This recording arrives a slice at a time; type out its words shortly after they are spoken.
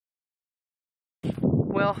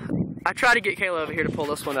Well, I tried to get Kayla over here to pull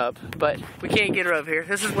this one up, but we can't get her over here.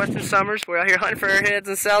 This is Weston Summers. We're out here hunting for arrowheads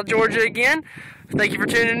in South Georgia again. Thank you for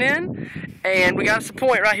tuning in. And we got us a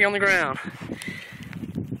point right here on the ground.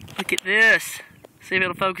 Look at this. See if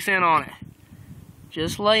it'll focus in on it.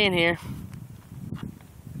 Just laying here.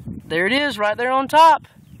 There it is, right there on top.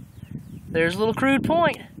 There's a little crude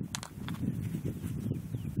point.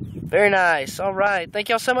 Very nice. All right. Thank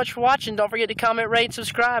y'all so much for watching. Don't forget to comment, rate, and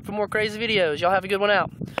subscribe for more crazy videos. Y'all have a good one out.